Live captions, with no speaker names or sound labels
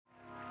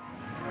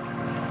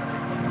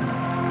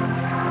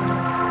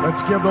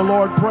Let's give the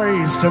Lord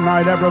praise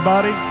tonight,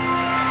 everybody.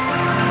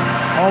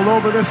 All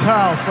over this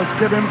house, let's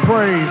give him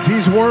praise.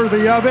 He's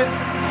worthy of it.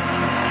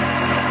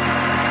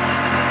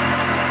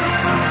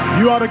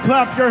 You ought to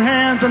clap your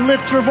hands and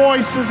lift your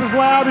voices as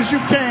loud as you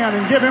can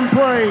and give him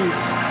praise.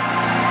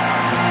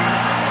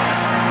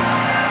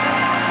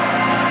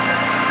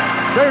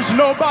 There's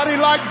nobody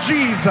like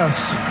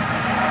Jesus.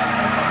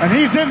 And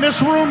he's in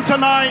this room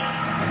tonight.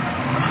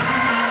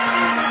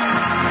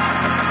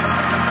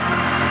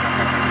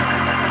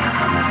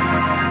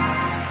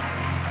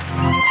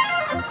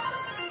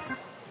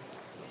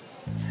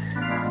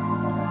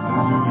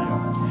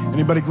 Hallelujah.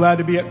 Anybody glad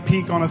to be at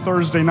Peak on a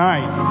Thursday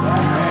night?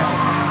 Amen.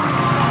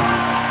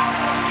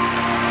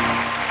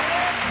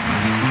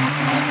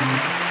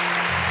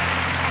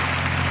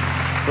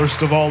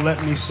 First of all,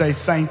 let me say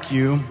thank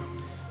you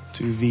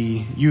to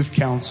the Youth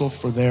Council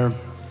for their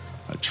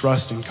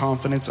trust and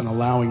confidence in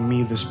allowing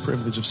me this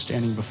privilege of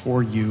standing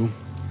before you.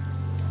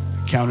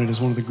 I count it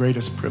as one of the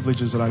greatest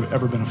privileges that I've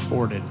ever been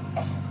afforded.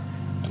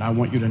 And I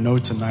want you to know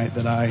tonight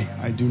that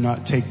I do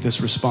not take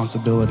this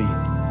responsibility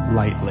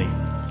lightly.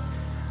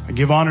 I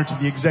give honor to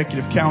the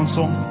Executive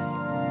Council.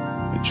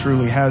 It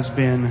truly has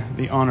been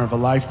the honor of a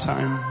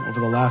lifetime over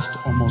the last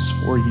almost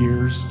 4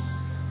 years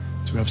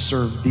to have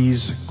served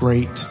these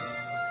great,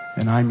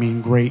 and I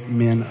mean great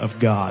men of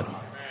God.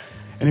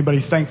 Anybody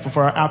thankful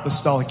for our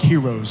apostolic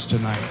heroes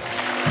tonight?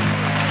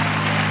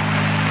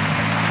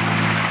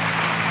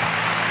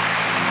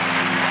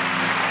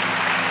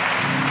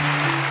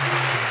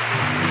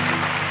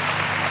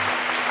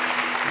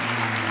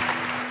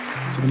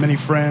 To the many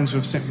friends who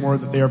have sent word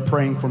that they are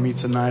praying for me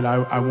tonight,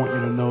 I want you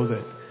to know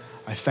that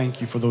I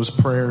thank you for those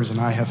prayers, and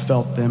I have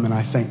felt them, and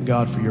I thank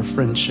God for your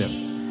friendship.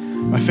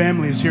 My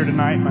family is here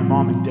tonight, my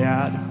mom and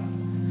dad,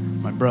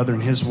 my brother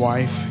and his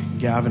wife,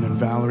 Gavin and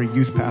Valerie,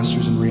 youth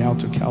pastors in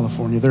Rialto,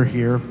 California. They're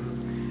here,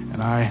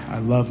 and I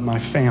love my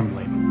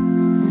family.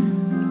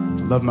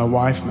 I love my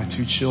wife, my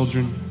 2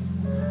 children.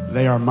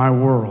 They are my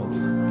world.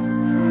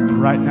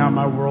 And right now,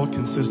 my world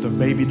consists of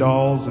baby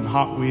dolls and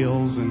Hot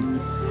Wheels, and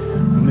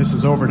when this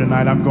is over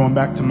tonight, I'm going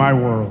back to my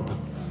world.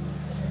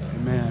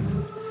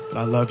 Amen. But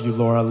I love you,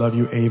 Laura. I love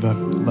you, Ava. I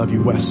love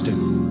you, Weston.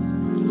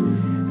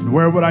 And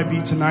where would I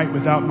be tonight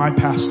without my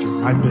pastor,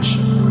 my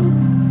bishop?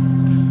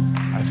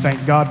 I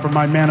thank God for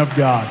my man of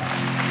God.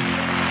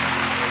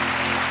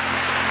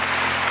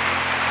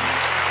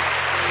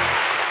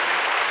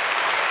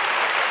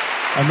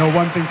 I know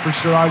one thing for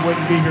sure, I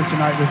wouldn't be here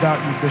tonight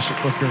without you, Bishop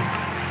Booker.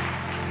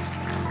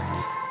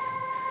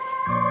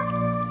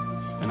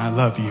 And I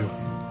love you.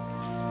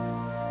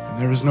 And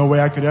there is no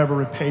way I could ever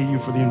repay you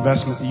for the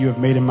investment that you have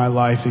made in my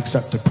life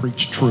except to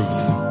preach truth.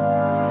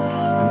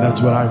 And that's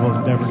what I will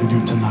endeavor to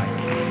do tonight.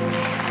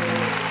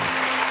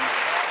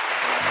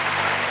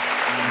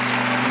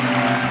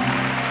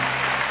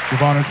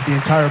 Give honor to the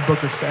entire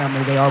Booker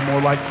family. They are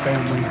more like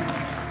family.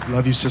 I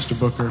love you, Sister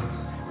Booker,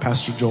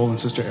 Pastor Joel and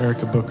Sister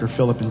Erica Booker,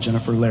 Philip and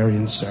Jennifer, Larry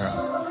and Sarah.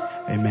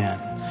 Amen.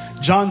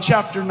 John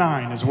chapter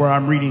 9 is where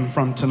I'm reading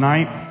from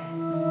tonight.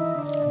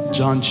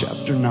 John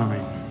chapter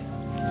 9.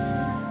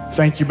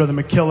 Thank you, Brother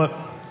Mikhael,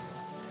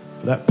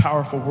 for that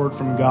powerful word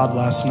from God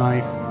last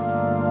night.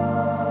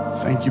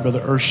 Thank you, Brother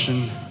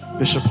Urshan,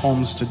 Bishop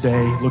Holmes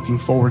today. Looking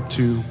forward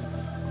to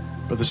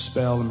Brother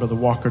Spell and Brother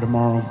Walker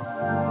tomorrow.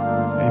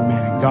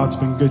 Amen. God's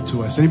been good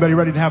to us. Anybody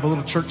ready to have a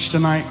little church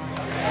tonight?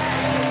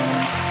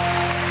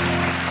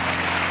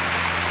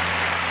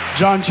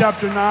 John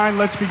chapter 9,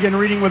 let's begin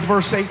reading with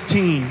verse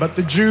 18. But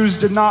the Jews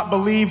did not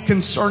believe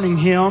concerning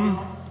him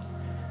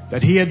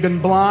that he had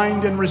been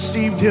blind and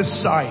received his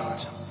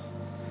sight,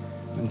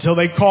 until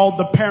they called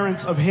the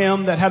parents of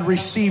him that had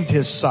received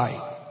his sight.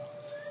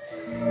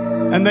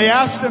 And they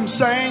asked them,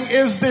 saying,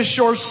 Is this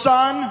your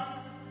son,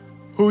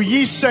 who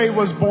ye say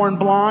was born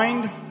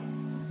blind?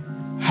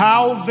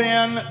 How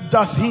then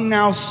doth he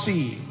now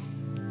see?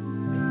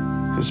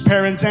 His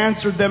parents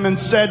answered them and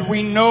said,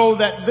 We know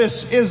that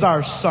this is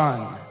our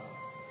son,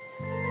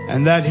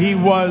 and that he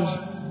was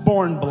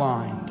born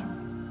blind.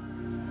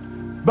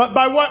 But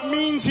by what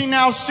means he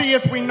now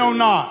seeth we know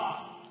not,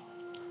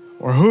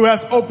 or who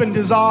hath opened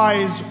his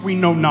eyes we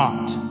know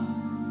not.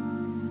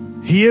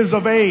 He is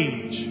of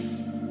age.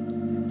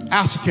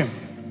 Ask him.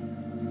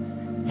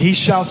 He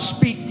shall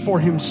speak for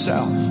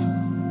himself.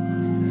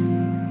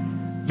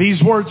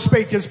 These words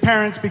spake his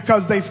parents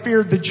because they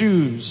feared the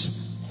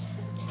Jews.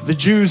 For the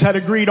Jews had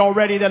agreed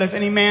already that if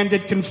any man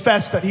did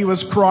confess that he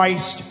was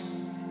Christ,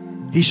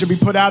 he should be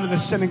put out of the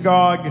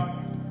synagogue.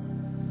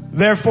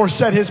 Therefore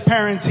said his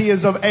parents, He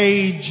is of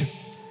age.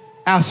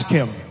 Ask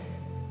him.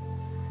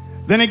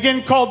 Then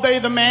again called they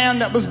the man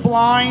that was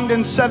blind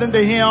and said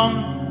unto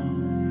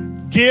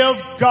him,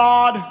 Give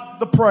God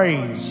the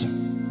praise.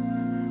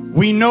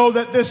 We know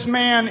that this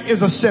man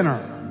is a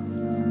sinner.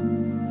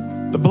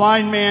 The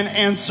blind man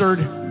answered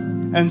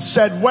and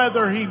said,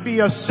 Whether he be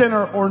a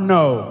sinner or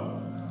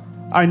no,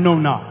 I know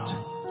not.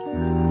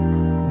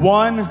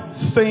 One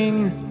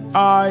thing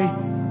I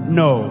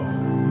know,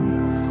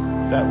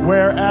 that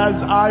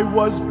whereas I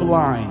was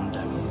blind,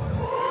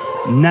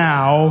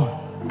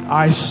 now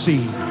I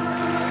see.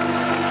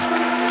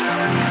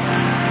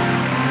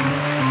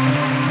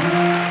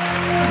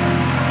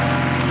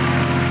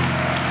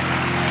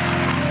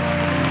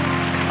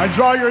 I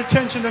draw your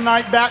attention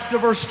tonight back to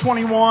verse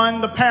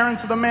 21. The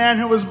parents of the man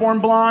who was born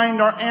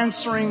blind are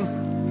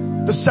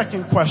answering the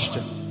second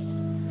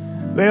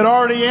question. They had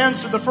already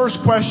answered the first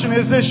question.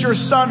 Is this your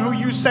son who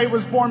you say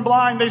was born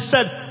blind? They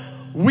said,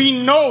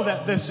 we know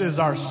that this is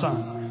our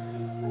son.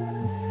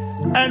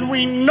 And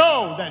we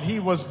know that he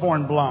was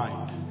born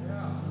blind.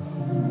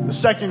 The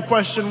second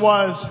question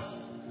was,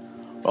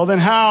 well, then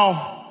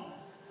how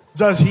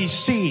does he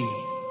see?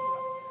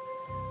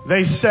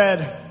 They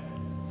said,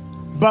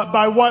 but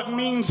by what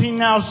means he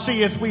now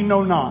seeth we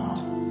know not.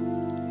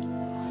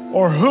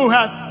 Or who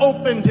hath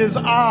opened his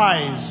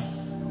eyes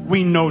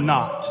we know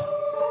not.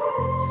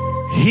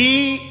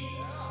 He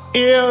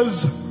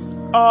is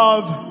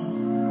of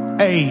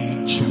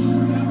age.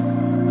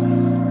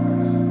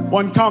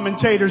 One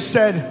commentator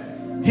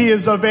said, he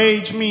is of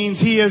age means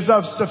he is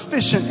of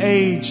sufficient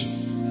age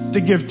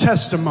to give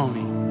testimony.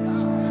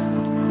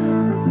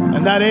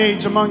 And that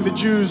age among the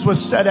Jews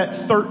was set at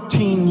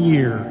 13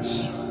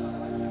 years.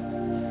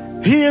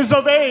 He is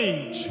of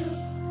age.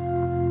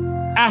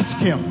 Ask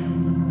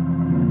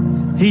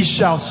him. He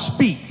shall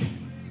speak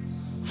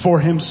for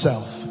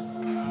himself.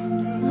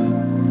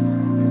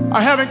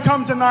 I haven't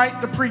come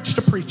tonight to preach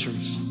to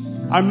preachers.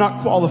 I'm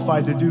not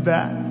qualified to do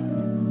that.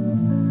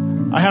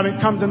 I haven't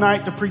come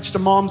tonight to preach to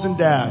moms and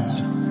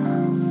dads.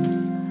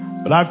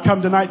 But I've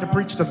come tonight to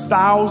preach to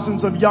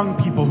thousands of young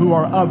people who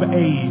are of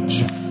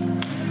age.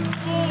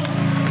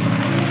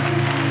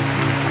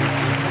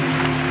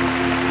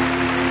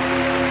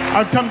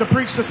 I've come to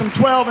preach to some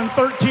 12 and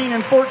 13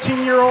 and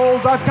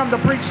 14-year-olds. I've come to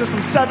preach to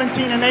some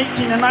 17 and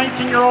 18 and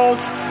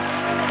 19-year-olds.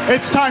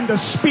 It's time to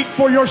speak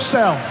for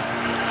yourself.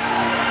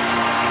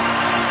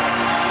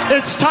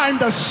 It's time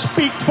to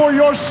speak for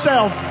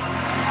yourself.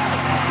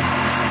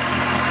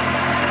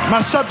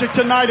 My subject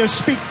tonight is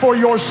speak for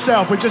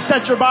yourself. Would you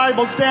set your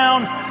Bibles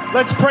down?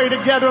 Let's pray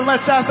together and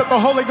let's ask that the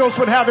Holy Ghost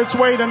would have its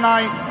way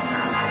tonight.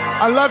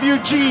 I love you,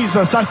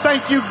 Jesus. I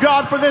thank you,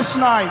 God, for this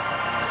night.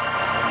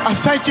 I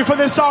thank you for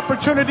this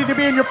opportunity to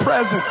be in your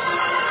presence.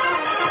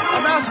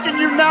 I'm asking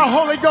you now,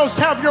 Holy Ghost,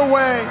 have your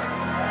way.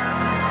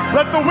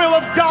 Let the will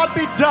of God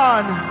be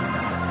done.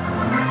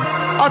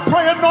 I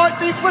pray, anoint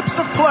these lips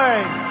of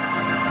clay.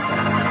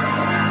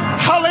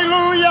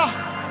 Hallelujah.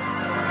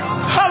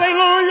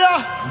 Hallelujah.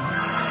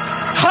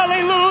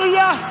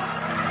 Hallelujah.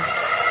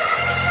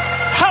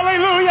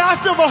 Hallelujah. I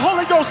feel the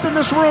Holy Ghost in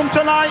this room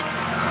tonight.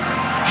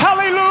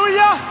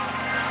 Hallelujah.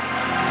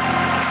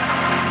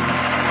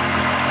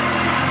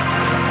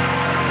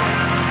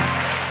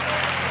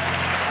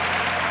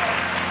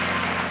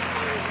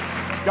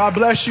 God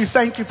bless you.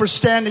 Thank you for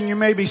standing. You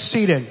may be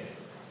seated.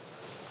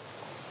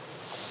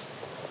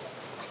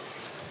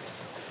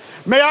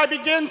 May I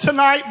begin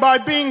tonight by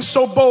being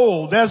so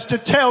bold as to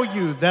tell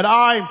you that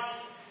I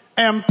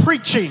am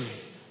preaching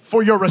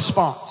for your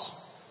response.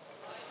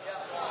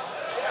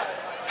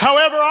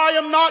 However, I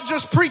am not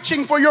just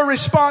preaching for your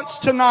response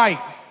tonight.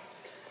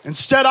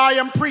 Instead, I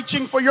am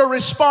preaching for your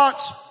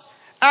response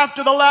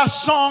after the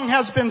last song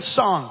has been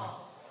sung,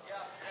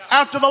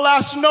 after the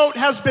last note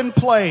has been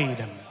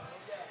played,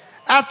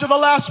 after the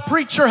last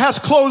preacher has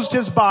closed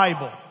his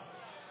Bible,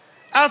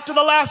 after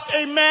the last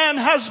amen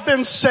has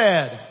been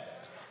said,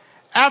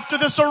 after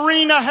this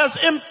arena has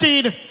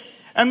emptied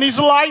and these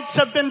lights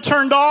have been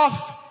turned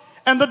off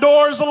and the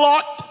doors are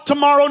locked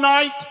tomorrow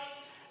night,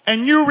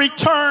 and you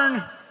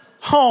return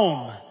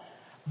home,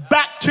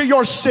 back to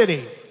your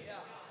city,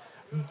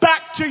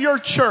 back to your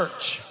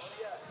church,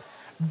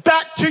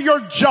 back to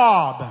your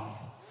job,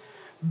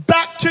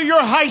 back to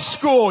your high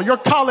school, your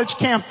college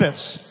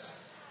campus,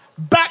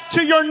 back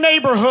to your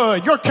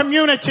neighborhood, your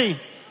community,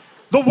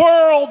 the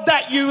world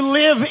that you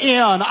live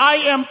in.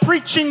 I am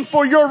preaching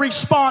for your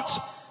response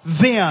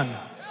then.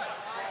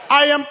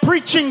 I am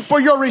preaching for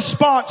your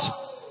response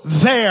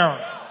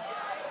there.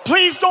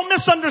 Please don't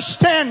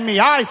misunderstand me.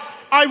 I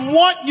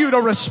want you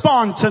to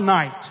respond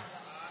tonight.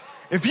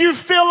 If you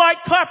feel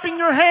like clapping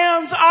your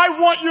hands, I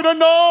want you to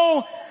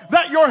know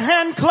that your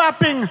hand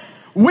clapping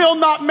will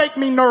not make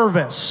me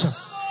nervous.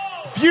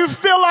 If you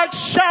feel like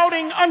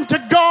shouting unto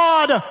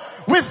God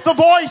with the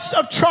voice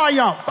of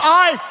triumph,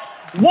 I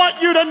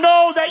want you to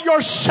know that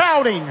your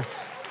shouting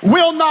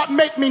will not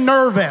make me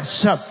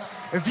nervous.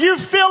 If you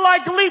feel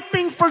like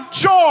leaping for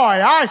joy,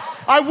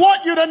 I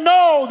want you to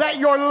know that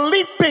your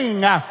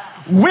leaping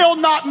will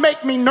not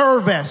make me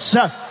nervous.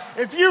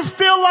 If you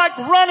feel like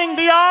running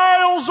the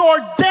aisles or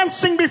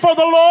dancing before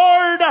the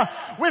Lord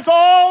with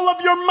all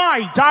of your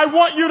might, I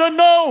want you to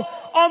know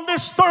on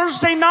this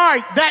Thursday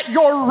night that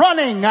your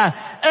running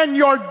and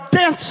your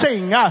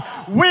dancing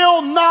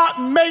will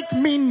not make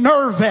me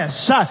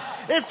nervous.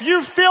 If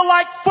you feel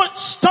like foot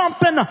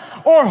stomping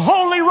or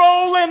holy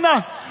rolling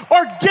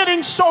or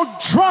getting so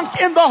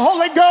drunk in the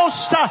Holy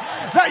Ghost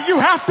that you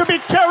have to be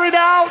carried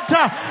out,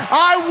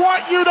 I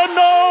want you to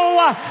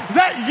know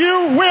that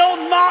you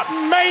will not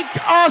make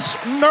us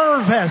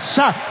nervous.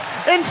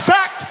 In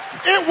fact,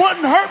 it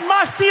wouldn't hurt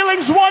my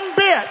feelings one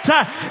bit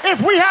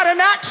if we had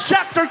an Acts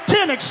chapter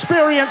 10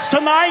 experience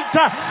tonight.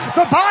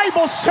 The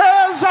Bible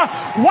says,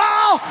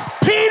 while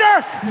Peter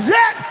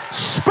yet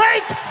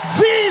spake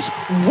these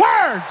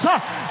words,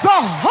 the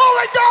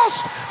Holy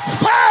Ghost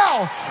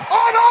fell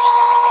on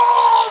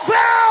all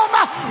them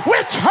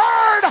which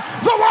heard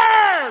the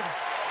word.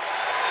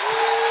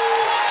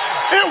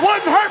 It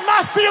wouldn't hurt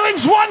my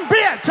feelings one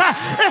bit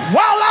if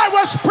while I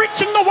was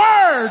preaching the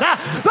word,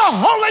 the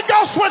Holy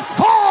Ghost would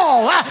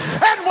fall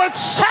and would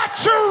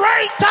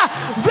saturate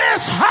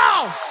this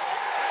house.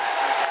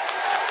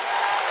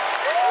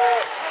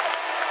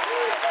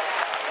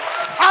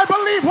 I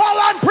believe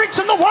while I'm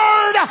preaching the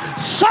word,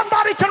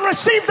 somebody can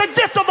receive the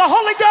gift of the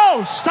Holy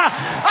Ghost.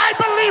 I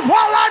believe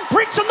while I'm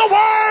preaching the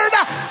word,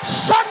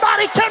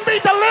 somebody can be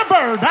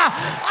delivered.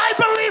 I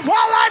believe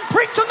while I'm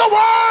preaching the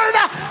word,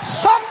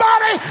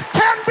 somebody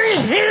can be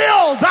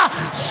healed.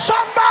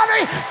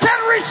 Somebody can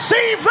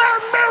receive their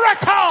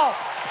miracle.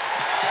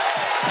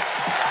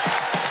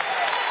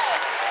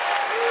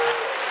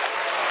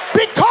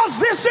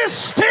 Because this is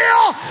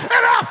still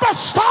an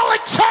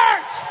apostolic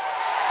church.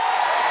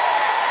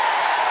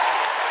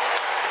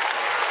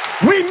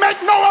 We make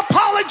no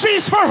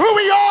apologies for who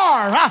we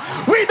are.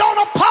 We don't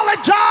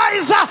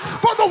apologize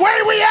for the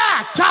way we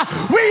act.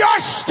 We are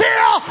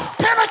still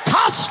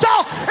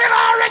Pentecostal in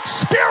our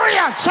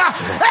experience,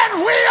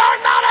 and we are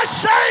not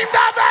ashamed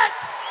of it.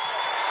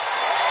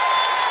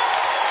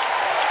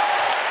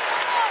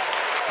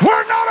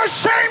 We're not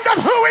ashamed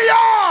of who we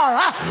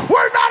are.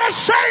 We're not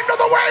ashamed of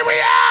the way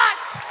we act.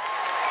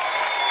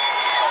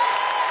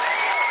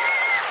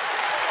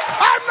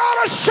 I'm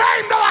not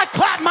ashamed that I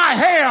clap my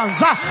hands.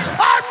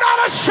 I'm not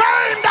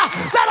ashamed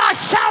that I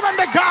shout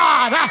unto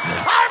God.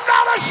 I'm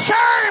not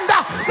ashamed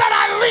that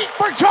I leap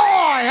for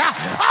joy.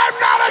 I'm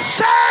not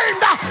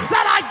ashamed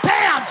that I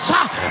dance.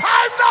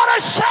 I'm not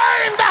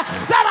ashamed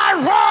that I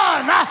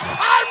run.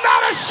 I'm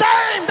not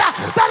ashamed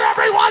that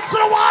every once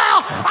in a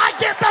while I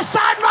get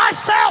beside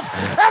myself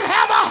and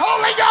have a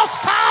Holy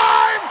Ghost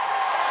time.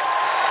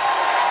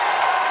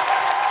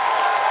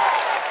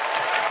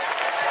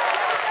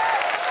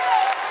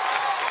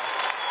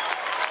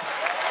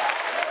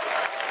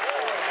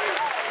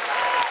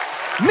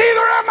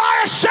 Neither am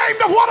I ashamed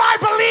of what I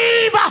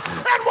believe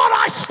and what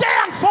I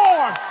stand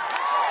for.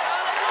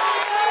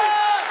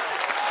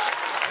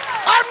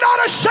 I'm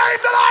not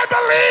ashamed that I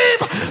believe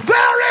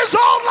there is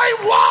only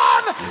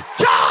one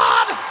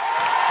God.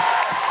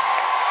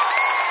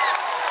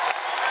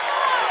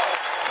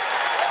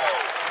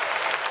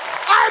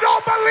 I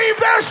don't believe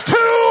there's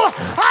two.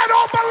 I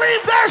don't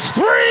believe there's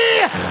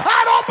three.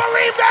 I don't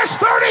believe there's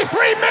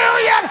 33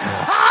 million.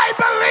 I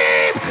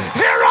believe,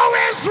 Hear, O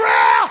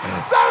Israel,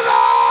 the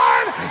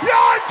Lord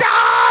your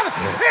God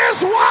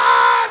is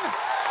one.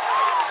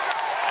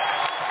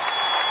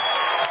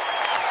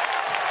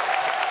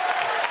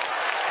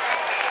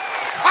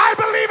 I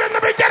believe in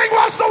the beginning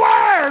was the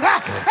Word,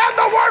 and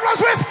the Word was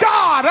with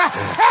God,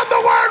 and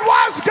the Word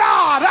was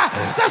God.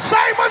 The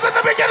same was in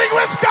the beginning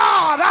with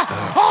God.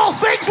 All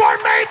things were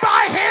made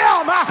by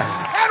Him,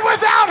 and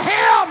without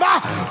Him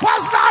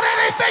was not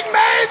anything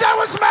made that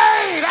was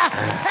made.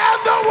 And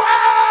the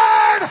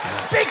Word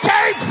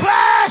became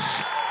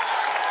flesh.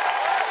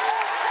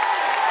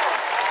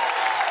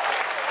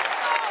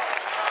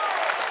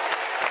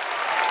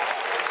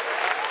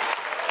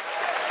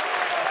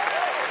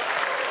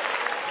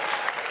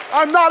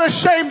 I'm not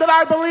ashamed that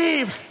I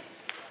believe.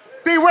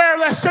 Beware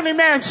lest any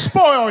man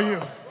spoil you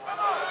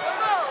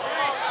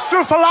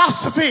through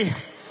philosophy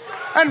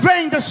and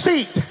vain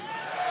deceit,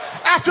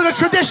 after the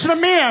tradition of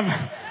men,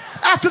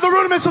 after the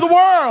rudiments of the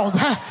world,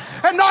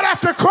 and not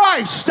after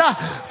Christ.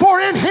 For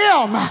in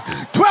Him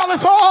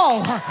dwelleth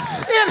all.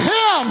 In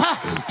Him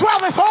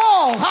dwelleth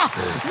all.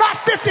 Not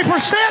 50%,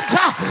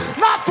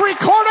 not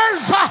 3/4,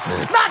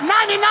 not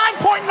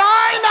 99.9,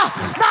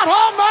 not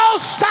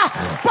almost,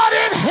 but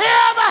in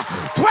Him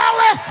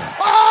dwelleth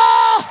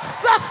all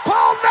the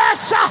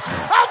fullness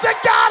of the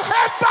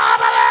Godhead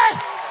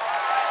bodily.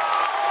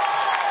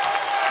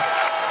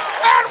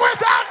 And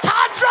without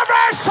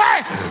controversy,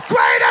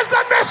 great is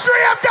the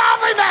mystery of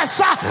godliness.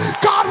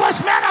 God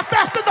was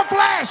manifest in the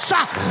flesh.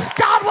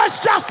 God was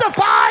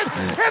justified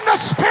in the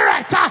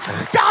spirit.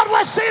 God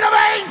was seen of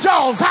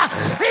angels.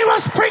 He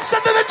was preached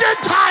unto the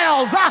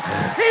Gentiles.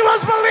 He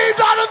was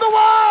believed on in the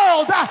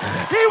world.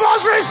 He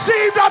was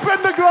received up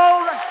into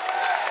glory.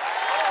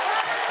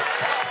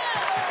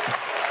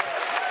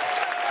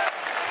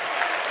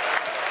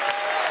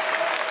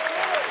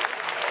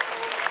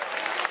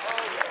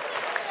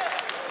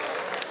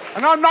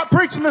 And I'm not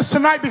preaching this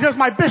tonight because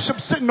my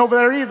bishop's sitting over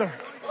there either.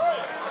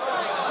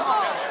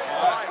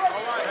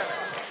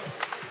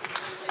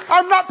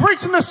 I'm not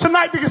preaching this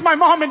tonight because my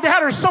mom and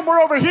dad are somewhere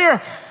over here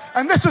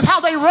and this is how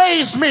they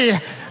raised me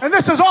and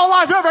this is all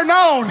I've ever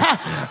known.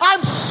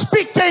 I'm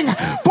speaking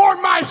for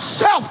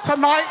myself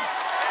tonight.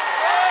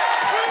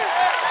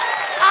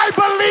 I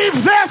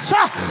believe this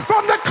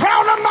from the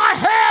crown of my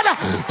head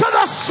to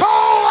the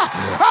sole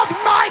of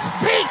my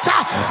feet.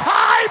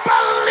 I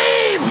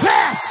believe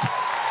this.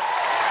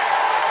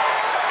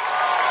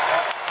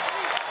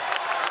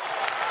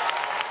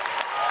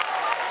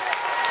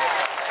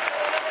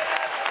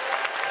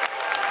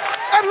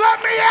 And let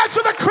let me answer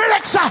the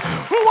critics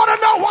who want to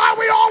know why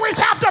we always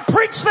have to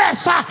preach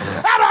this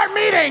at our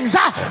meetings.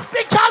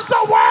 Because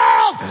the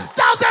world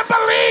doesn't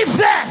believe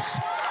this.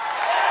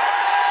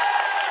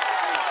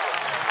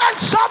 And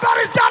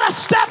somebody's got to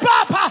step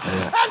up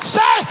and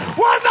say,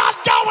 we're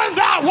not going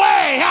that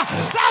way.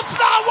 That's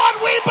not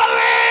what we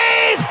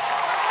believe.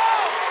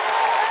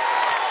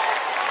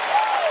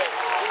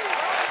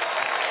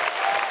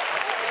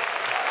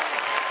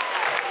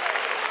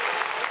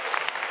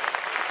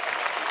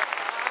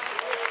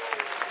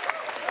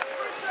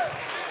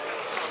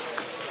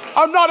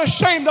 I'm not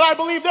ashamed that I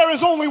believe there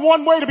is only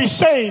one way to be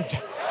saved.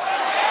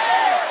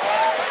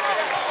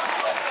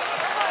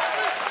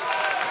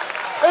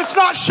 It's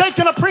not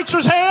shaking a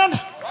preacher's hand.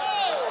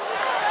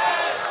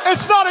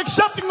 It's not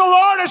accepting the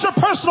Lord as your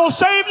personal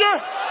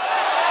Savior.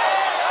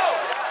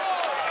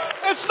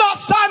 It's not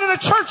signing a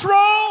church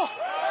roll.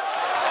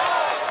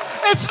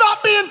 It's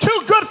not being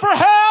too good for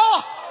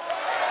hell.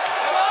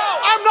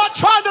 I'm not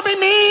trying to be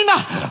mean.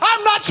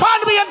 I'm not trying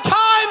to be unkind.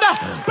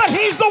 But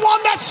he's the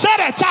one that said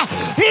it.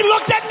 He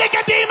looked at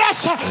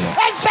Nicodemus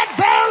and said,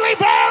 verily,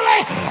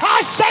 verily,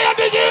 I say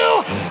unto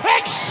you,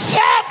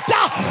 except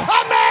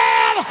a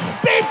man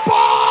be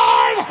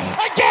born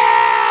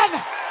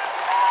again.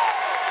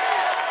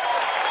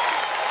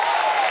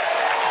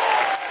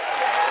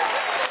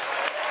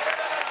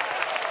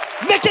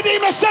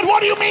 Nicodemus said,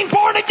 what do you mean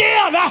born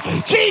again?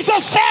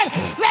 Jesus said,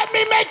 let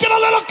me make it a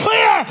little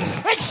clear.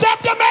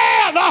 Except a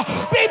man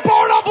be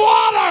born of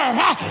water.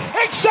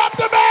 Except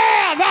a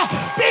man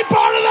be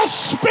born of the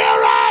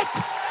Spirit.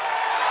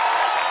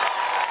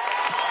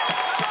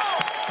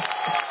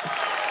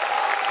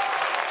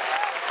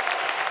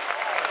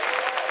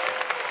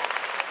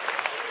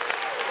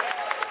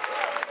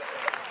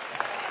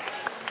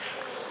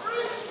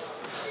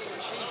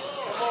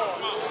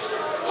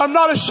 I'm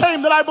not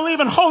ashamed that I believe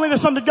in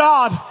holiness unto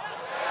God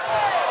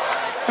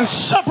and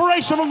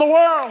separation from the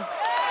world.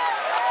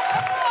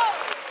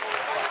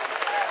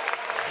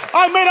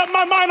 I made up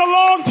my mind a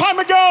long time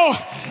ago.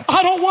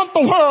 I don't want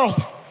the world.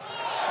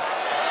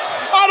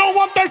 I don't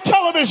want their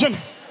television.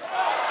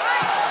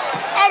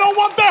 I don't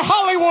want their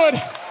Hollywood.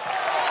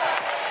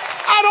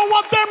 I don't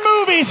want their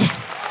movies.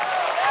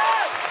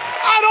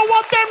 I don't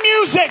want their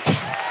music.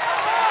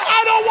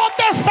 I don't want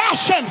their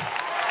fashion.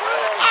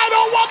 I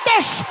don't want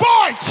their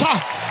sports.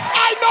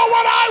 I know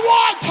what I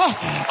want.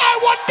 I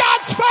want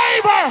God's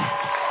favor.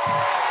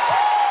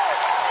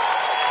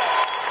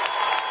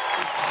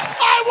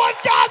 I want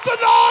God's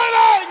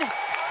anointing.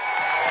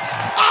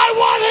 I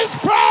want His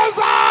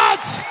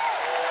presence.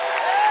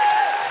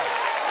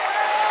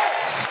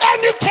 And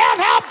you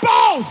can't have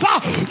both.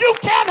 You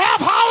can't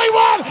have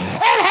Hollywood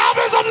and have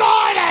His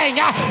anointing.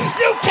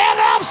 You can't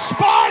have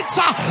sports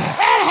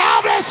and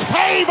have His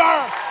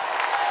favor.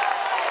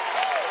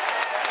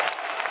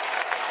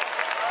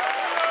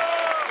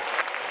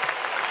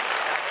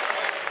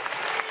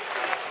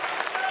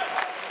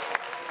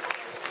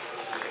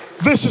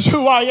 This is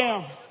who I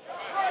am.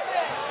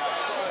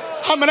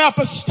 I'm an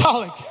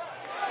apostolic.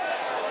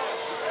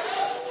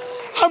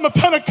 I'm a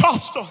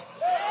Pentecostal.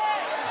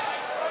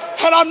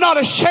 And I'm not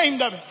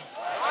ashamed of it.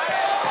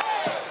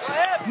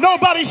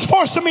 Nobody's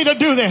forcing me to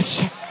do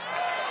this.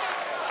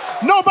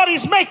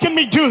 Nobody's making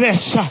me do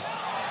this.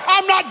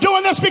 I'm not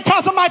doing this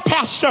because of my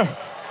pastor.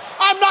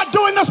 I'm not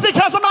doing this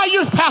because of my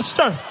youth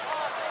pastor.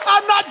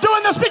 I'm not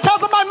doing this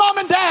because of my mom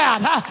and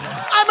dad.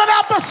 I'm an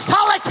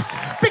apostolic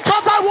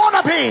because I want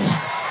to be.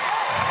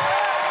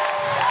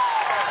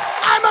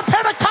 I'm a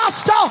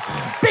Pentecostal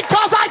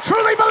because I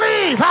truly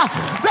believe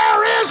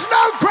there is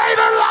no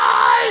greater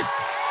life.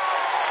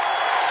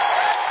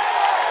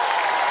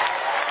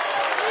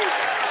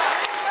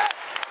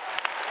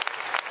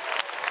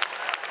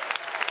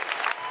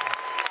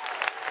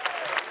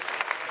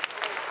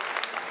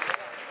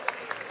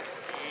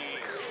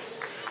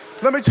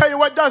 Let me tell you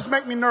what does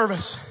make me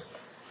nervous.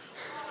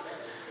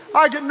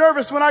 I get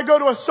nervous when I go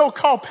to a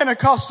so-called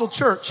Pentecostal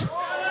church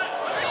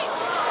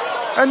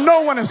and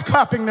no one is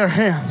clapping their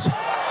hands.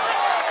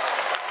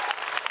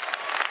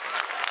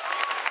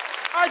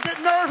 I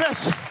get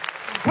nervous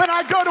when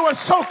I go to a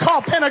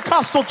so-called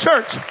Pentecostal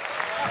church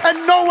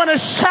and no one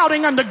is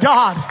shouting unto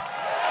God.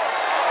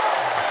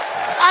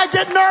 I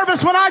get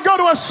nervous when I go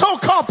to a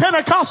so-called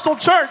Pentecostal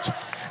church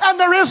and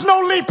there is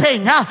no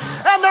leaping,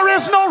 and there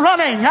is no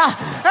running,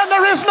 and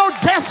there is no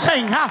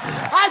dancing.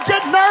 I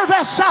get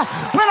nervous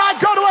when I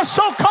go to a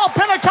so-called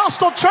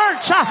Pentecostal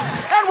church,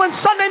 and when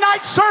Sunday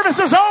night service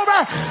is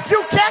over,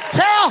 you can't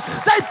tell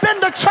they've been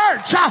to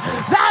church.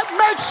 That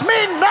makes me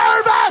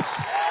nervous.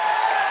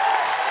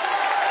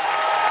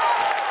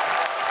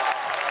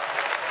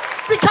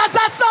 Because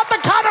that's not the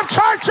kind of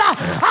church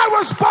I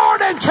was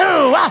born into.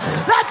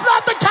 That's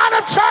not the kind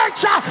of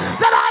church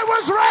that I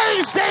was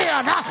raised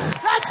in.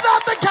 That's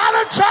not the kind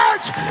of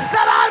church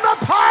that I'm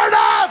a part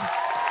of.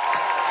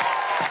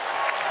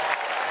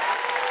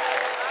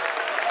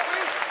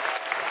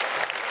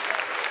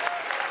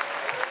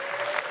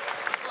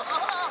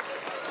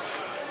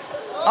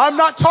 I'm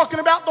not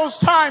talking about those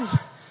times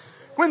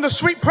when the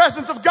sweet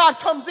presence of God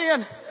comes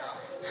in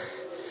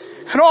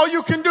and all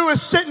you can do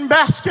is sit and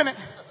bask in it.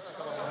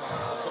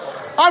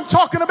 I'm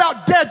talking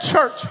about dead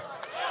church.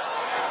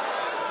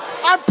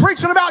 I'm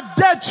preaching about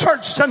dead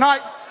church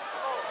tonight.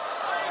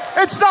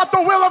 It's not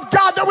the will of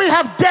God that we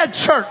have dead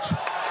church.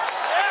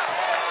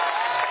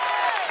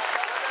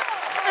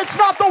 It's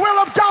not the will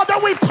of God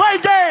that we play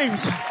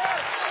games.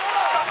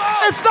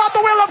 It's not the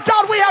will of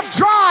God we have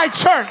dry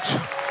church.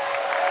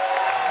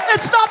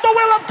 It's not the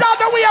will of God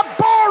that we have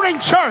boring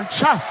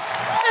church.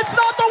 It's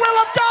not the will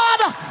of God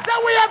that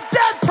we have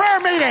dead prayer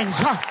meetings.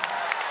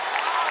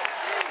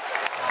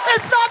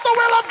 It's not the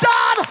will of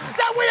God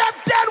that we have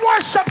dead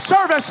worship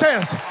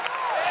services.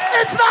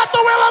 It's not the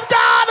will of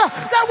God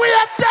that we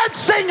have dead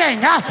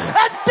singing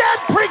and dead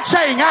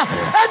preaching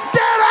and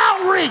dead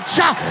outreach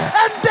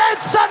and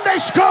dead Sunday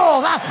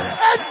school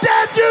and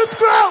dead youth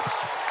groups.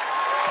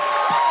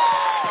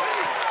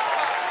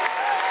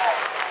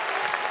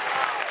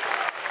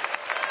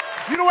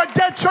 You know what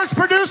dead church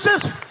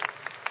produces?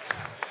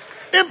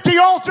 Empty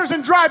altars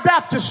and dry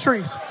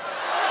baptistries.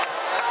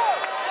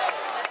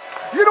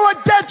 You know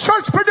what dead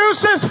church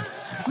produces?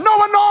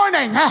 No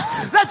anointing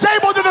that's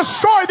able to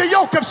destroy the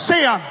yoke of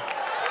sin.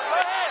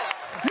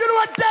 You know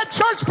what dead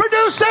church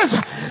produces?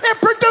 It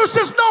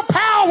produces no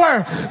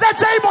power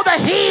that's able to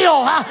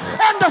heal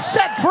and to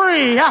set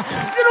free.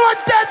 You know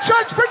what dead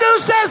church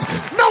produces?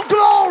 No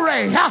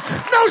glory,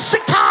 no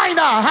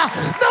Shekinah,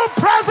 no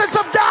presence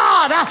of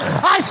God.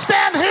 I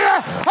stand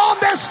here on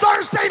this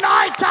Thursday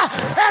night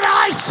and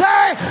I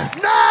say,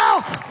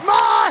 no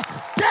more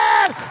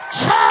dead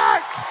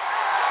church.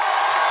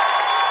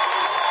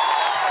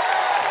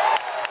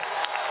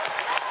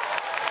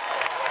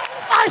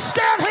 I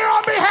stand here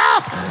on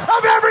behalf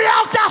of every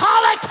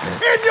alcoholic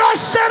in your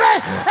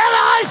city and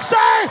I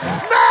say,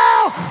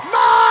 no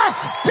more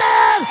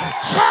dead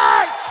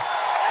church.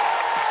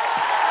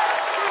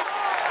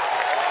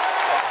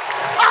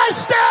 I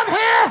stand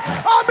here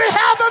on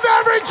behalf of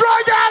every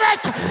drug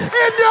addict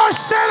in your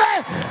city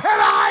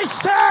and I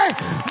say,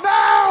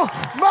 no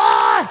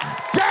more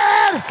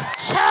dead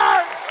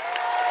church.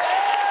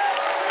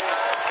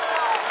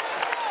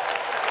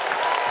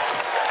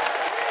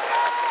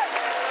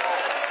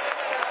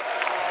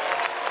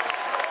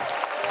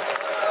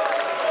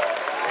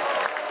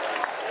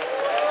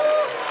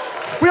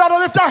 We ought to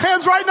lift our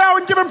hands right now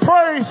and give him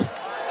praise.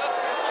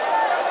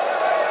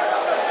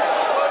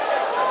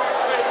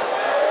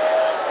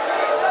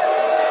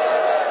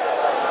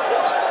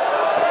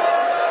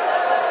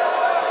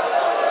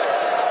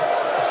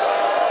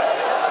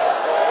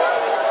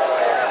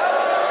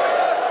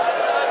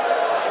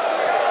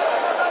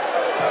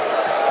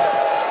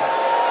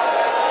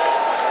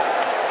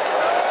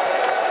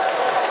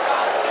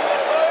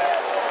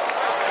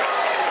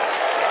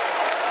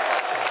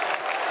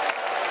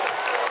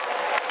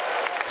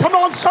 Come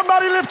on,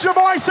 somebody lift your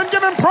voice and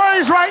give him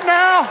praise right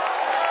now.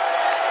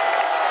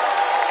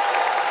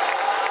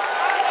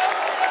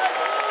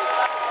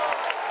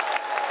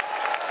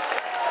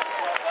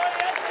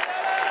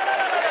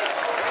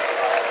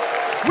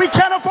 We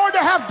can't afford to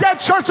have dead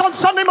church on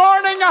Sunday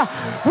morning.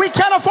 We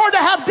can't afford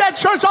to have dead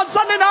church on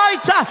Sunday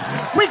night.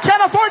 We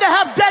can't afford to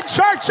have dead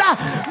church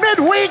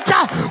midweek.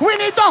 We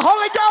need the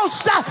Holy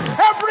Ghost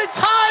every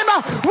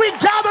time we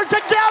gather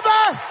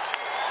together.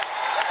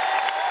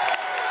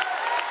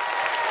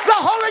 The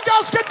Holy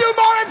Ghost can do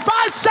more in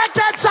 5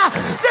 seconds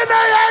than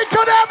AA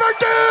could ever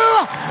do.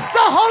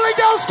 The Holy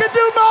Ghost can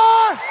do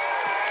more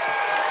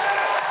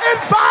in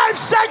 5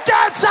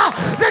 seconds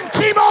than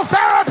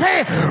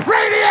chemotherapy,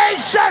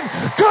 radiation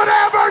could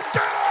ever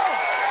do.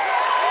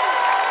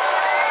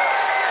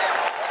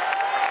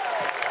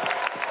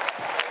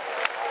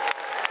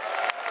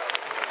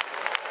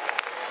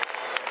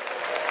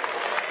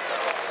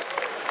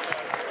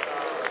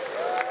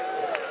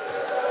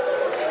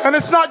 And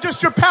it's not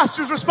just your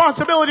pastor's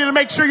responsibility to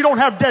make sure you don't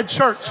have dead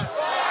church.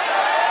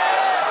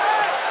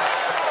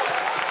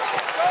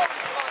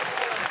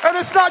 And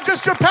it's not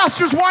just your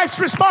pastor's wife's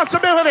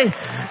responsibility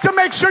to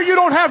make sure you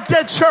don't have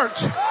dead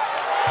church.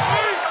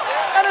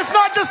 And it's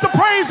not just the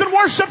praise and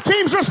worship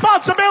team's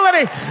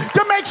responsibility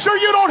to make sure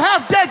you don't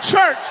have dead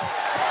church.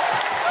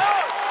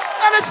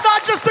 And it's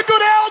not just the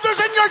good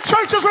elders in your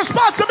church's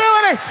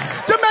responsibility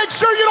to make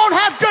sure you don't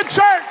have good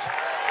church.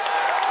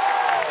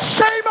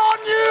 Shame on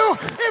you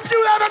if you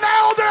let an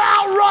elder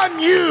outrun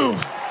you.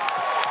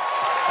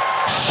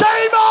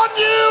 Shame on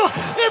you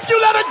if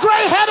you let a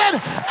gray-headed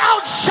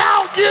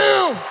outshout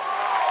you.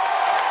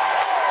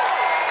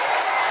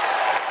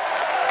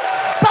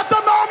 But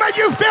the moment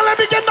you feel it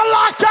begin to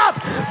lock up,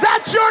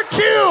 that's your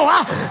cue.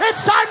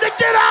 It's time to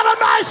get out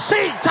of my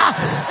seat.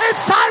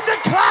 It's time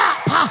to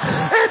clap.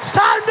 It's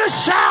time to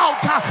shout.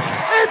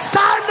 It's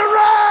time to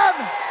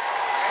run.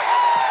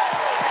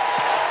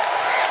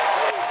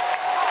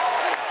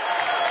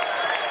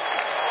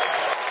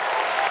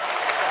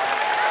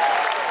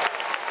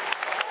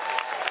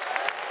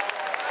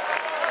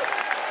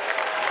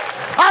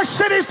 Our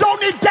cities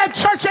don't need dead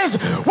churches.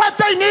 What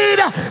they need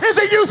is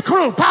a youth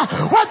group.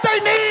 What they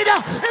need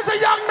is a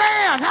young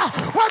man.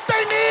 What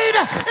they need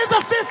is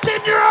a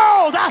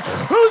 15-year-old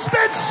who's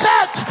been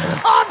set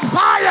on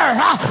fire,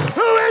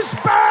 who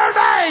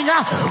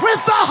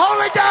with the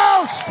Holy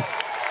Ghost.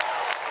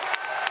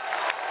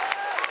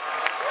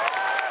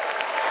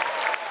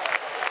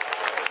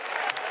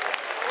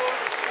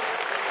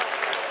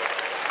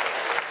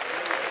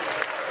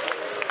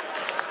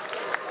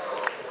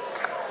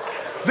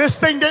 This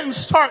thing didn't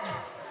start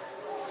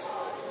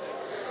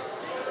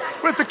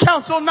with the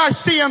Council of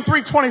Nicaea in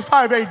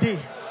 325 AD.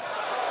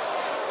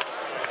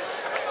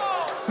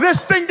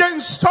 This thing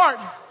didn't start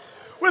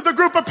with a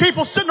group of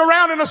people sitting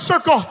around in a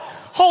circle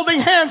holding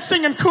hands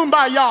singing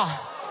Kumbaya.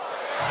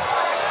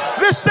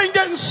 This thing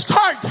didn't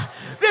start.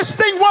 This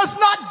thing was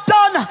not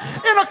done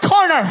in a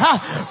corner,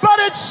 but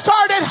it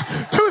started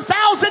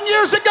 2,000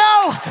 years ago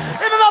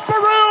in an upper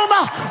room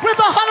with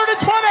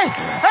 120.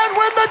 And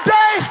when the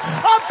day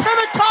of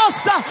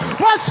Pentecost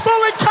was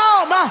fully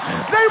come,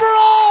 they were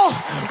all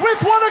with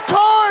one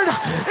accord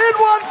in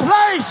one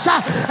place.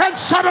 And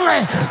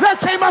suddenly there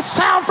came a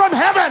sound from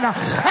heaven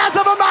as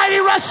of a mighty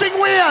rushing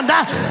wind,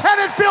 and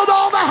it filled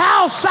all the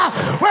house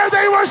where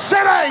they were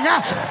sitting.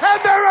 And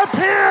there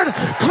appeared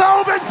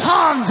cloven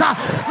tongues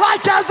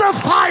like as of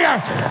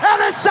fire,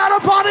 and it sat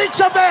upon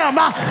each of them,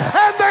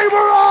 and they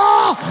were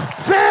all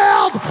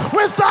filled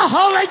with the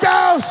Holy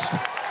Ghost.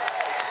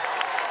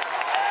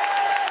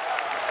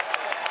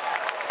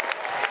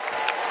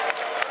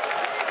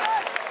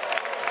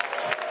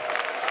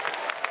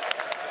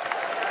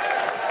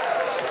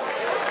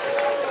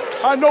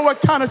 I know what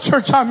kind of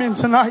church I'm in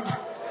tonight.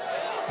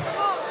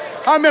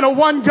 I'm in a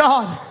one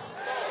God.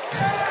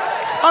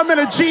 I'm in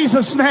a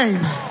Jesus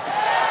name.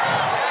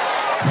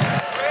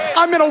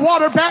 I'm in a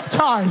water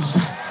baptized.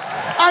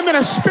 I'm in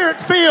a spirit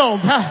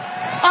filled.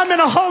 I'm in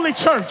a holy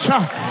church.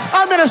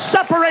 I'm in a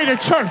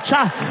separated church.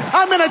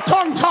 I'm in a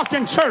tongue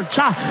talking church.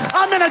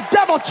 I'm in a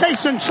devil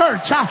chasing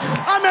church.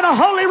 I'm in a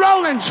holy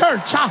rolling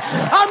church.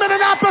 I'm in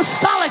an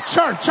apostolic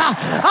church.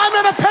 I'm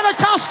in a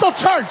Pentecostal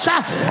church.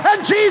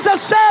 And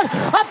Jesus said,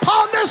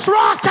 upon this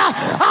rock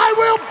I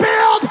will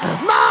build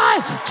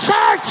my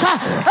church,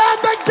 and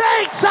the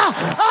gates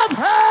of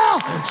hell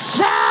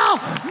shall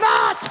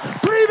not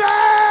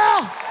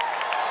prevail.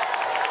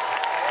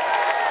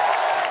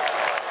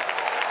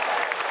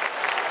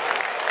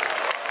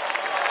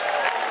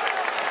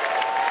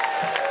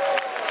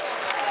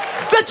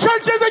 The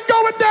church isn't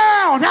going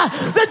down.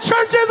 The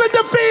church isn't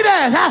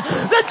defeated.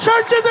 The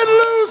church isn't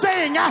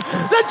losing.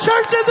 The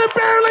church isn't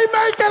barely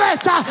making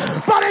it,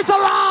 but it's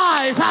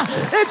alive.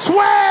 It's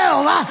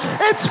well.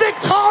 It's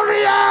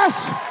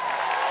victorious.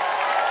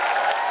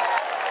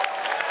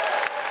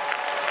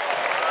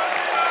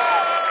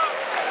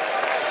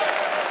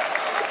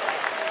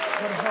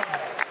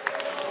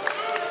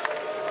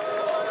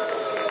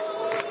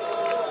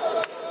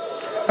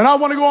 And I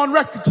want to go on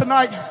record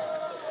tonight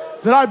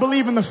that I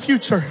believe in the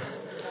future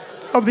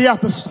of the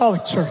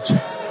apostolic church.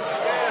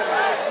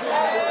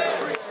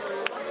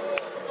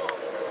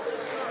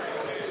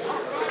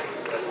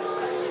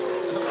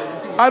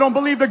 I don't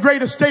believe the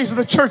greatest days of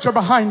the church are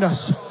behind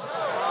us.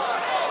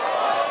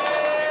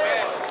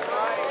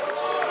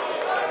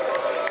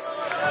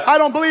 I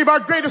don't believe our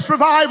greatest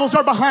revivals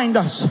are behind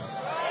us.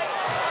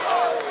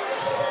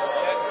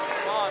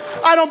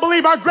 I don't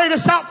believe our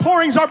greatest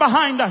outpourings are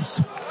behind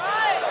us.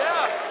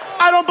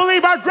 I don't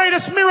believe our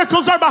greatest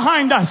miracles are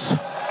behind us.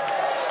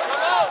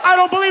 I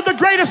don't believe the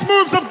greatest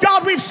moves of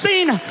God we've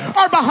seen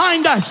are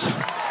behind us.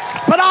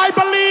 But I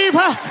believe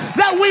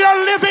that we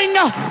are living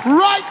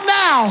right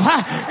now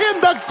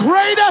in the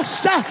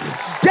greatest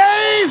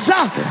days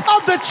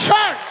of the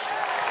church.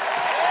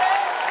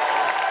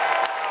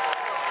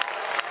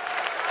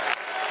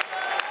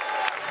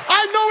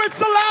 I know it's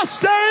the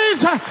last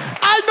days.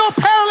 I know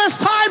perilous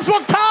times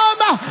will come.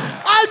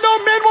 I know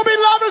men will be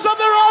lovers of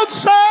their own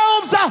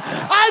selves.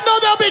 I know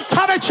they'll be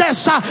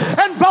covetous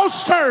and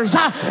boasters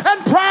and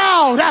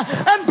proud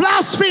and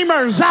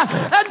blasphemers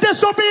and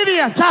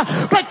disobedient.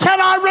 But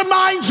can I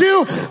remind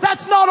you,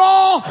 that's not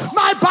all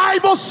my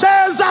Bible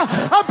says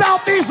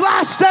about these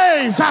last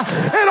days.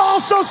 It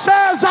also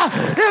says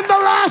in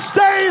the last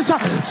days,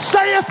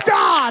 saith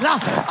God,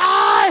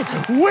 I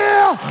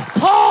will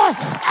pour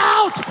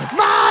out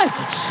my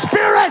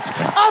Spirit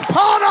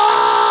upon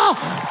all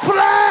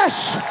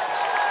flesh.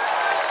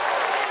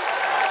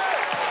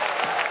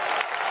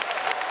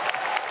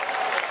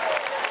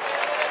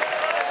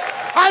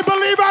 I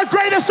believe our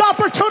greatest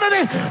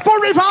opportunity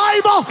for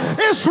revival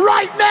is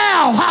right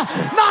now.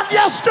 Not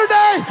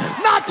yesterday,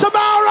 not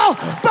tomorrow,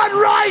 but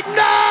right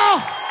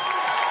now.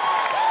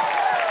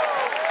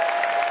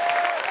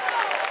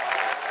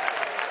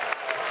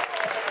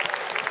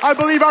 I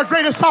believe our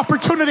greatest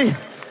opportunity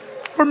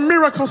for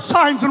miracles,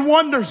 signs, and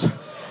wonders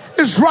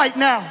is right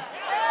now.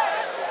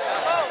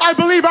 I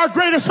believe our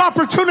greatest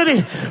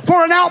opportunity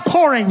for an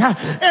outpouring,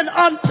 an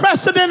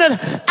unprecedented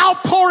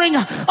outpouring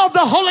of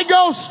the Holy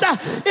Ghost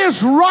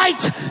is right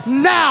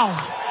now.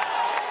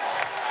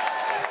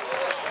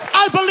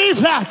 I believe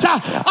that.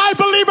 I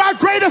believe our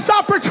greatest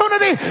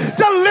opportunity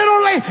to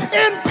literally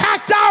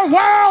impact our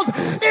world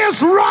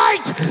is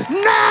right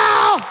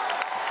now.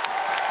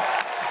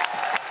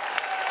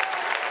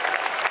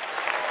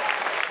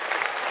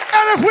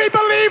 And if we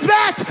believe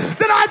that,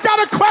 then I've got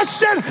a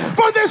question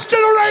for this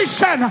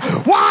generation.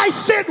 Why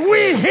sit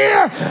we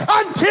here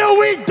until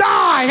we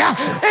die?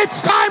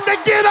 It's time to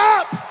get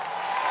up.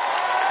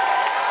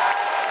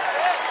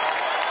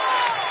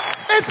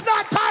 It's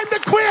not time to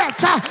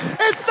quit.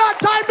 It's not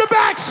time to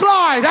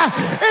backslide.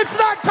 It's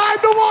not time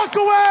to walk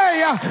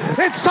away.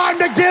 It's time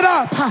to get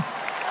up.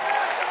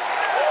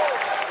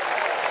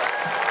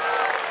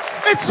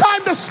 It's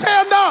time to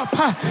stand up.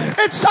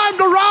 It's time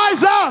to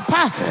rise up.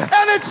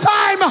 And it's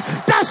time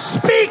to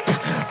speak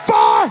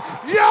for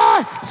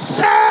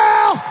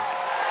yourself.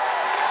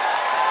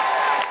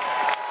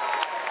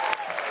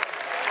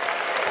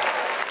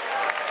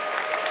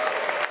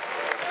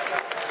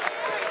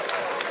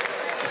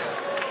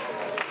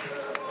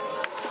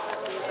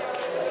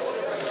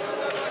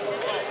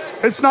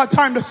 It's not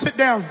time to sit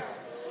down.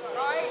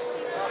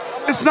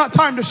 It's not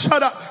time to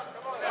shut up.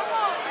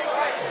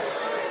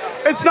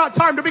 It's not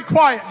time to be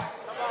quiet.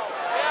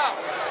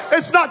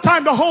 It's not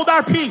time to hold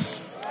our peace.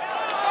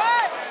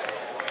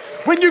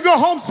 When you go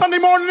home Sunday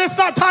morning, it's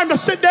not time to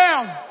sit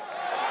down.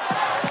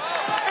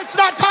 It's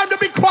not time to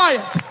be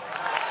quiet.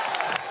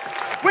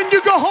 When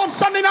you go home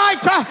Sunday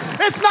night,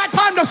 it's not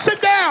time to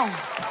sit down.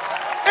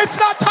 It's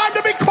not time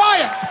to be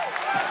quiet.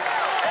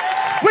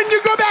 When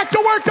you go back to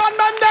work on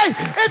Monday,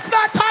 it's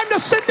not time to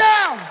sit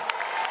down.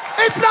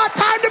 It's not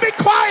time to be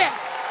quiet.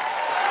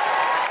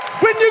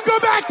 When you go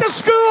back to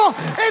school,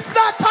 it's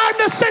not time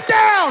to sit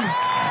down.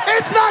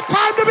 It's not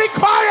time to be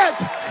quiet.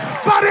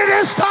 But it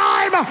is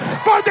time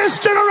for this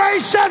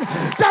generation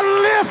to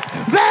lift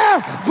their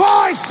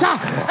voice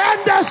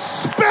and to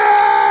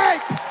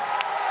speak.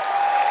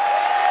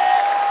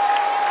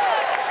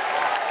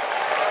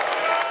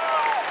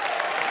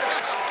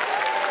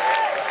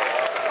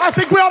 I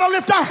think we ought to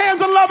lift our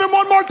hands and love him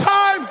one more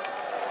time.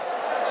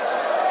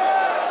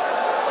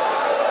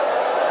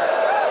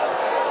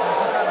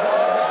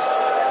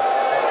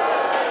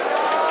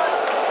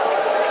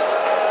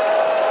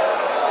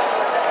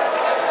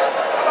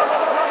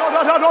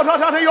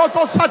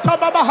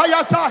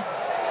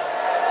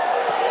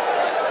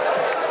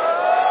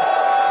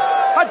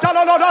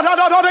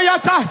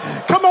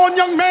 Come on,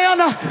 young man.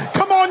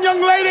 Come on,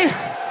 young lady.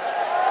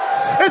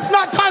 It's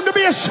not time to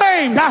be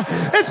ashamed.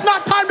 It's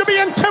not time to be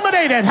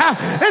intimidated.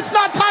 It's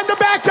not time to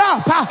back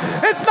up.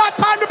 It's not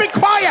time to be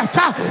quiet.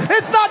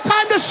 It's not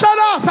time to shut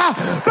up.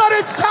 But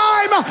it's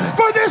time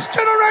for this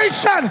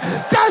generation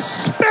to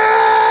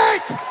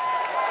speak.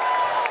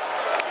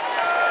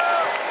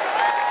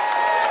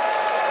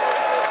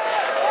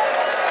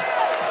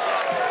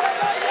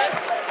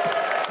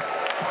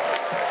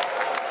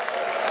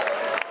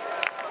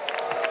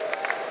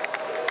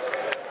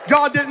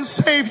 God didn't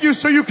save you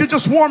so you could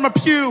just warm a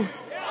pew.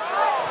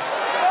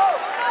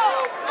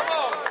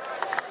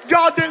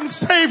 God didn't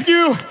save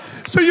you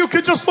so you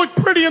could just look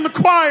pretty in the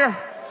choir.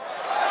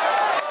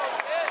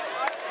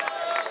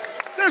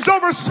 There's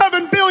over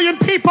 7 billion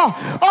people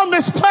on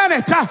this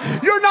planet.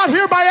 You're not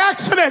here by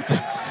accident.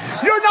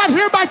 You're not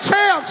here by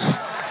chance.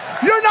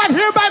 You're not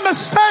here by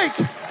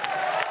mistake.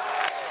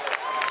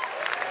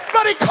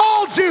 But he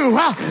called you.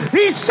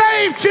 He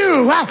saved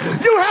you.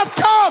 You have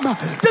come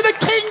to the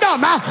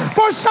kingdom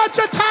for such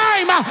a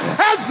time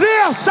as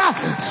this.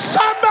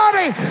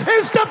 Somebody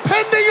is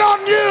depending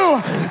on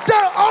you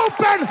to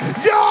open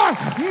your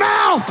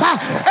mouth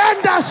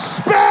and to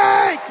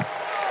speak.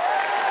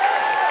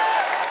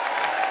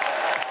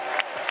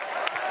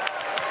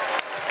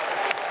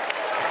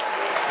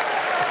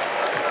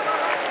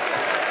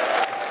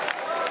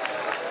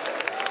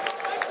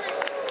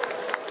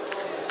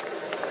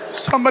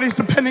 Somebody's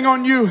depending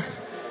on you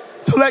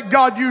to let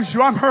God use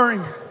you. I'm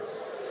hurrying.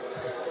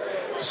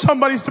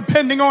 Somebody's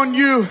depending on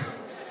you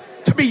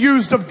to be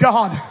used of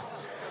God.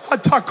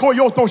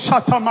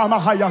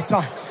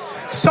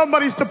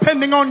 Somebody's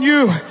depending on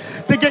you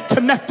to get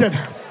connected.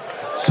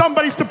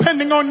 Somebody's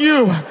depending on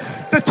you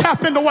to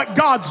tap into what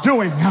God's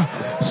doing.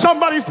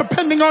 Somebody's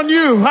depending on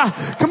you.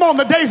 Come on,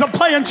 the days of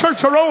playing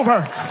church are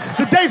over.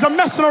 The days of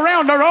messing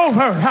around are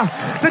over.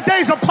 The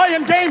days of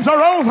playing games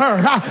are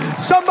over.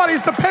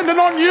 Somebody's depending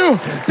on you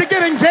to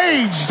get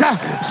engaged.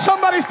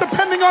 Somebody's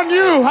depending on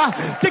you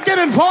to get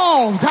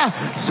involved.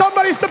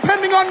 Somebody's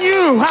depending on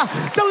you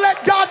to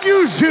let God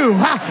use you.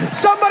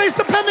 Somebody's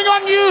depending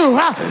on you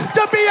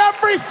to be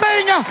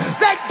everything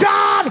that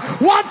God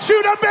wants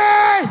you to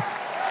be.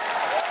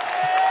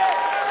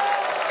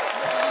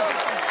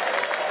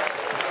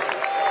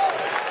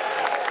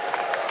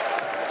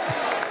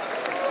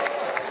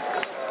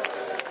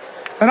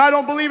 And I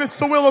don't believe it's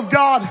the will of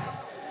God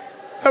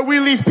that we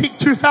leave Peak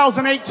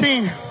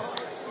 2018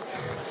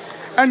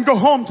 and go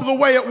home to the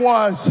way it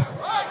was.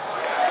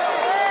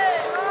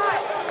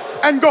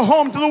 And go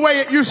home to the way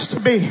it used to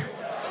be.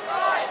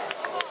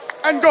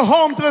 And go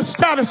home to the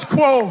status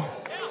quo.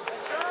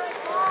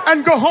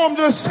 And go home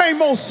to the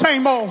same old,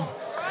 same old.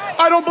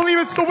 I don't believe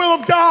it's the will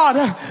of God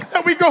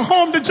that we go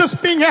home to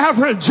just being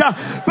average.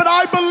 But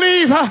I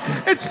believe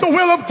it's the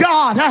will of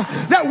God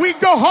that we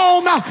go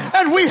home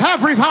and we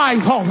have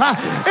revival.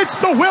 It's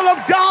the will of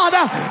God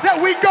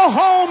that we go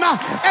home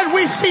and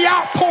we see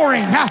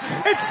outpouring.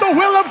 It's the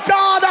will of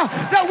God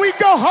that we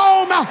go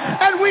home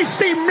and we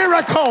see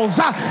miracles.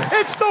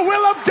 It's the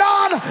will of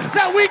God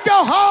that we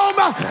go home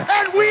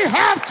and we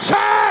have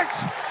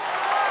church.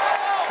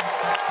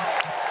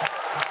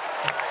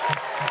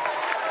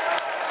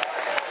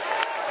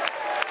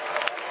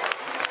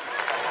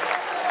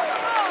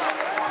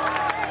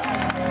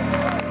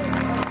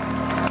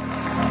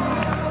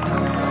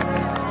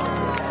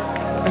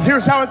 And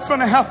here's how it's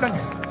going to happen.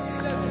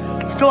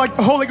 I feel like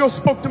the Holy Ghost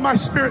spoke to my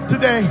spirit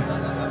today.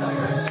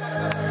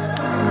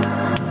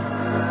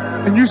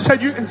 And you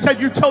said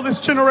you tell this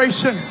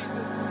generation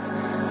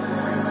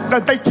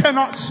that they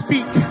cannot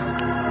speak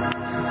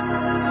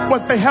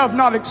what they have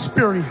not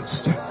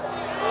experienced.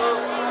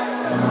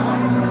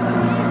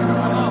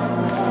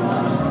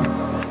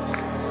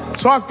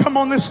 So I've come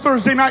on this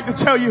Thursday night to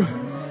tell you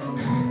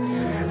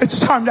it's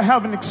time to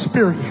have an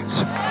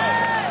experience.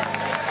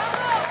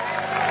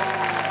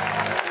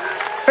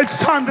 It's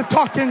time to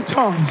talk in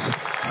tongues.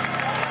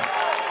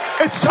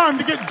 It's time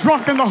to get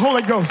drunk in the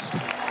Holy Ghost.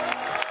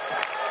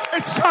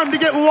 It's time to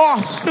get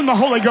lost in the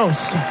Holy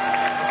Ghost.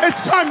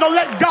 It's time to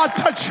let God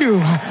touch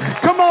you.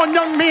 Come on,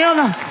 young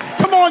men.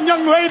 Come on,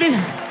 young lady.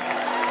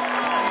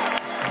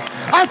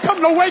 I've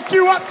come to wake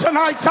you up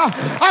tonight.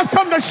 I've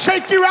come to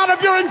shake you out of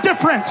your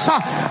indifference.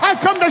 I've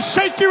come to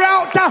shake you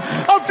out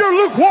of your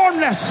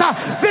lukewarmness.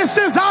 This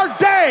is our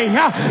day.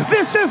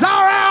 This is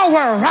our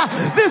hour.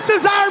 This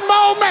is our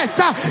moment.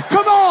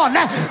 Come on.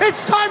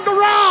 It's time to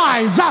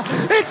rise.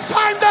 It's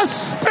time to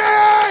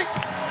speak.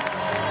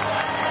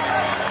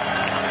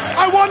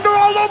 I wonder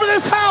all over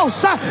this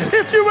house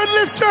if you would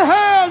lift your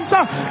hands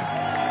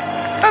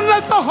and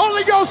let the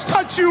Holy Ghost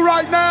touch you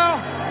right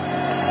now.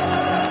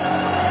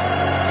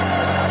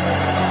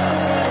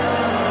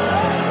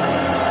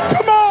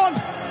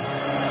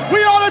 We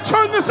ought to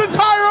turn this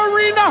entire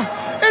arena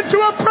into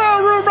a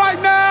prayer room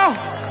right now.